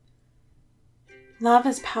Love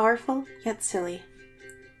is powerful yet silly,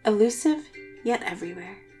 elusive yet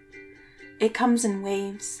everywhere. It comes in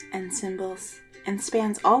waves and symbols and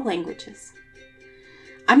spans all languages.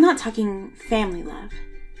 I'm not talking family love.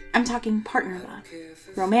 I'm talking partner love,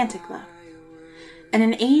 romantic love. In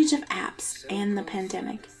an age of apps and the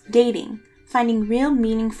pandemic, dating, finding real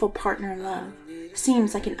meaningful partner love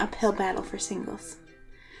seems like an uphill battle for singles.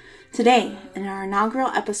 Today, in our inaugural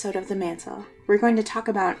episode of The Mantle, we're going to talk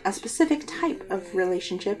about a specific type of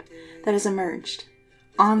relationship that has emerged.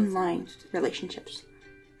 Online relationships.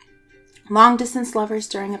 Long-distance lovers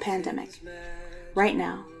during a pandemic. Right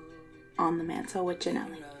now, on The Mantle with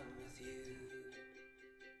Janelle.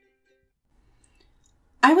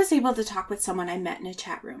 I was able to talk with someone I met in a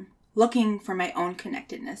chat room, looking for my own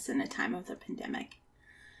connectedness in a time of the pandemic.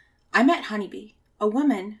 I met Honeybee, a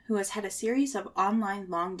woman who has had a series of online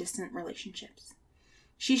long-distance relationships.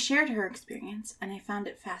 She shared her experience, and I found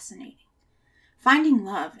it fascinating. Finding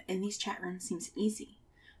love in these chat rooms seems easy.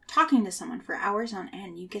 Talking to someone for hours on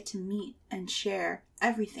end, you get to meet and share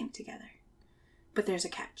everything together. But there's a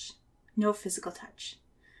catch. No physical touch.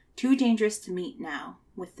 Too dangerous to meet now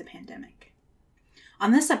with the pandemic.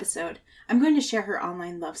 On this episode, I'm going to share her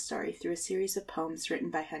online love story through a series of poems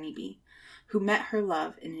written by Honeybee, who met her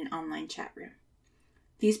love in an online chat room.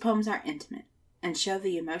 These poems are intimate and show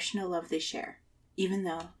the emotional love they share, even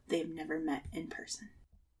though they've never met in person.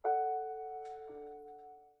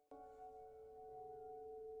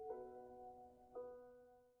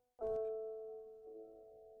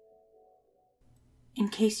 In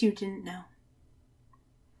case you didn't know,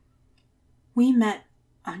 we met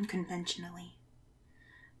unconventionally.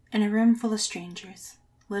 In a room full of strangers,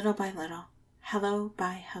 little by little, hello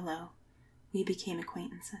by hello, we became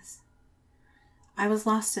acquaintances. I was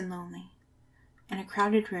lost and lonely. In a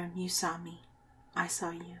crowded room, you saw me. I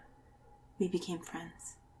saw you. We became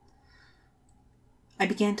friends. I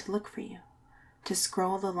began to look for you, to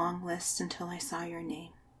scroll the long list until I saw your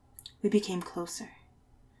name. We became closer.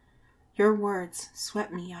 Your words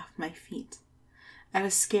swept me off my feet. I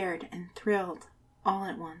was scared and thrilled all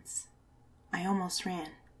at once. I almost ran.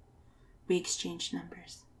 We exchanged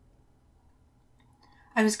numbers.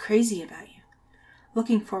 I was crazy about you,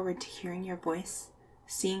 looking forward to hearing your voice,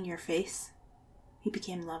 seeing your face. We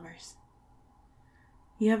became lovers.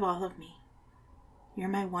 You have all of me. You're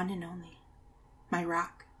my one and only, my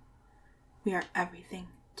rock. We are everything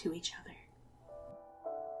to each other.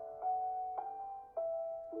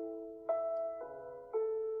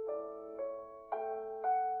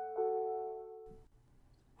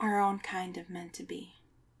 Our own kind of meant to be.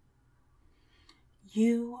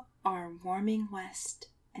 You are warming west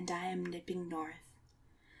and I am nipping north.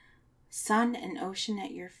 Sun and ocean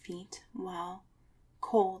at your feet, while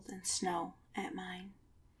cold and snow at mine.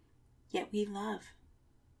 Yet we love.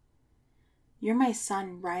 You're my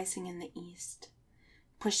sun rising in the east,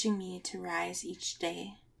 pushing me to rise each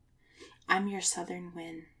day. I'm your southern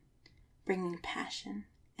wind, bringing passion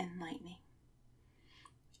and lightning.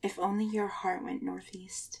 If only your heart went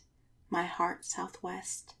northeast, my heart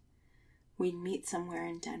southwest, we'd meet somewhere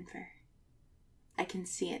in Denver. I can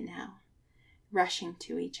see it now, rushing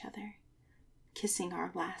to each other, kissing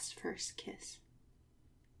our last first kiss.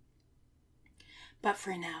 But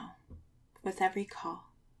for now, with every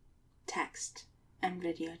call, text, and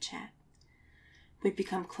video chat, we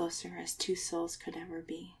become closer as two souls could ever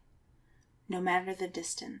be. No matter the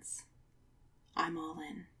distance, I'm all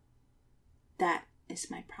in. That is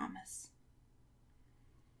my promise.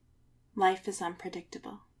 Life is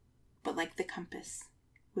unpredictable, but like the compass,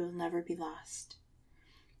 we will never be lost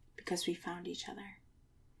because we found each other,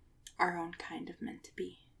 our own kind of meant to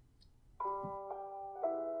be.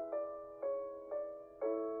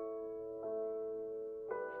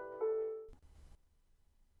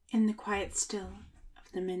 In the quiet still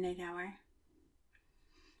of the midnight hour,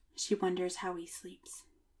 she wonders how he sleeps.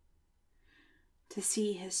 To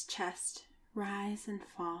see his chest rise and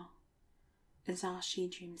fall is all she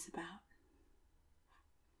dreams about.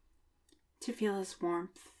 To feel his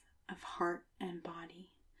warmth of heart and body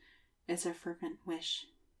is a fervent wish.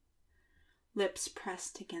 Lips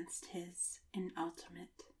pressed against his in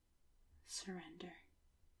ultimate surrender.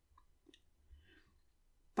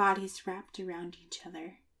 Bodies wrapped around each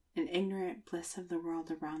other in ignorant bliss of the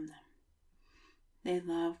world around them. They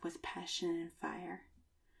love with passion and fire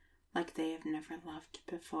like they have never loved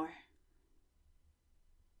before.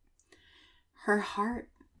 Her heart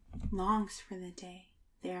longs for the day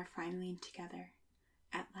they are finally together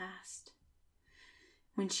at last,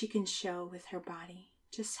 when she can show with her body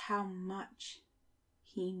just how much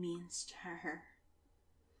he means to her.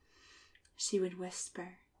 She would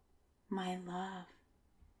whisper, "My love,"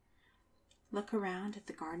 Look around at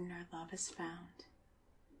the garden our love has found.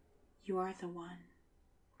 You are the one.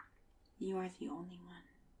 You are the only one.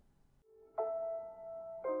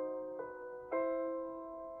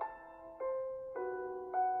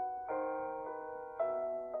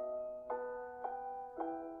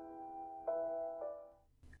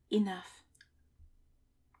 Enough.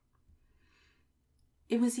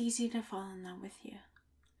 It was easy to fall in love with you.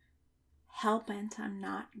 Hell-bent on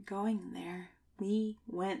not going there, we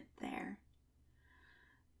went there.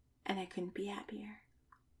 And I couldn't be happier.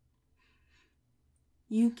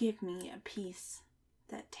 You give me a peace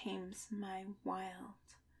that tames my wild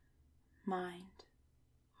mind,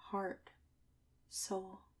 heart,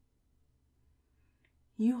 soul.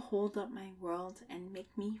 You hold up my world and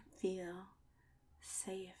make me feel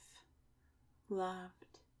safe,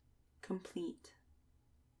 loved, complete.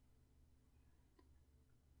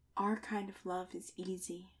 Our kind of love is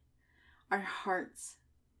easy. Our hearts,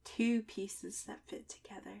 two pieces that fit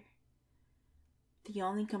together. The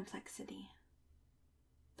only complexity,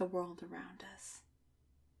 the world around us.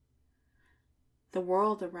 The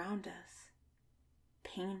world around us,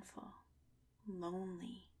 painful,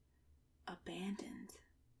 lonely, abandoned.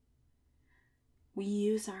 We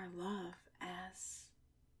use our love as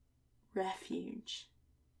refuge,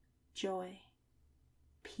 joy,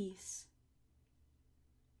 peace.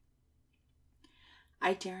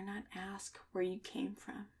 I dare not ask where you came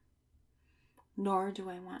from, nor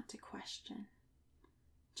do I want to question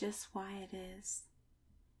just why it is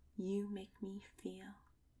you make me feel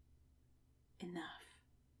enough.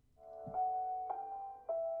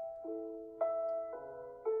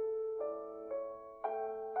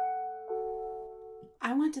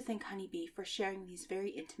 I want to thank Honeybee for sharing these very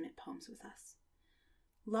intimate poems with us.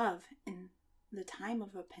 Love in the time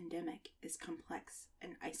of a pandemic is complex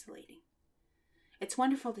and isolating. It's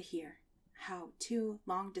wonderful to hear how two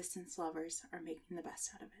long-distance lovers are making the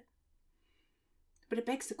best out of it. But it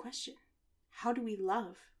begs the question, how do we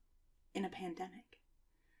love in a pandemic?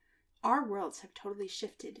 Our worlds have totally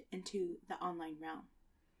shifted into the online realm.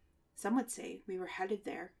 Some would say we were headed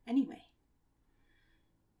there anyway.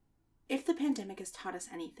 If the pandemic has taught us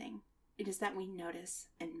anything, it is that we notice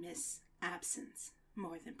and miss absence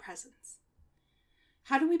more than presence.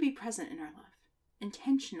 How do we be present in our love,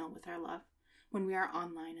 intentional with our love, when we are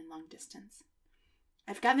online and long distance?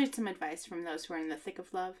 I've gathered some advice from those who are in the thick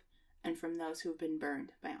of love and from those who have been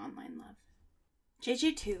burned by online love.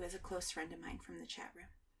 JJ2 is a close friend of mine from the chat room.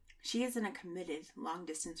 She is in a committed long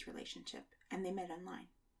distance relationship and they met online.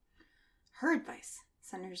 Her advice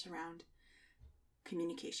centers around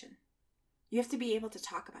communication. You have to be able to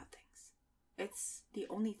talk about things. It's the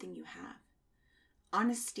only thing you have.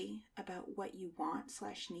 Honesty about what you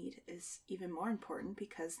want/need is even more important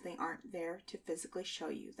because they aren't there to physically show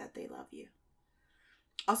you that they love you.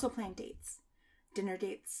 Also plan dates, dinner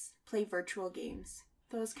dates, play virtual games,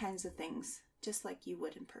 those kinds of things, just like you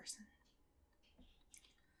would in person.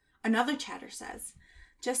 Another chatter says,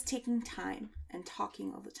 just taking time and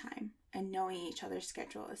talking all the time and knowing each other's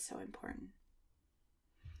schedule is so important.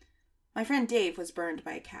 My friend Dave was burned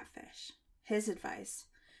by a catfish. His advice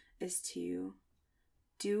is to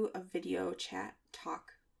do a video chat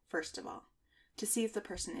talk, first of all, to see if the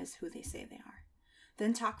person is who they say they are.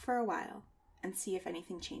 Then talk for a while and see if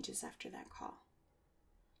anything changes after that call.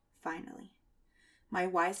 Finally, my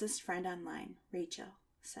wisest friend online, Rachel,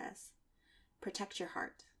 says, protect your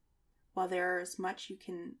heart. While there is much you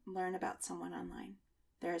can learn about someone online,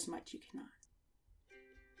 there is much you cannot.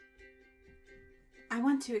 I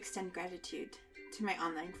want to extend gratitude to my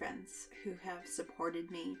online friends who have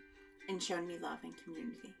supported me and shown me love and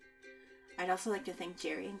community. I'd also like to thank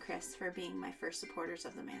Jerry and Chris for being my first supporters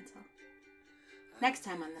of The Mantle. Next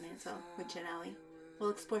time on The Mantle, with Jen Ellie,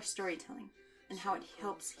 we'll explore storytelling and how it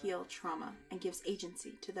helps heal trauma and gives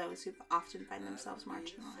agency to those who often find themselves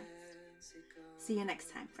marginalized. See you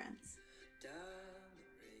next time, friends.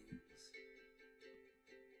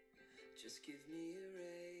 Just give me a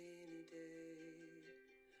rainy day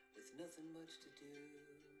with nothing much to do,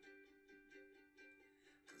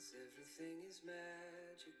 'cause everything is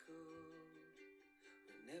magical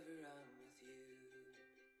whenever I'm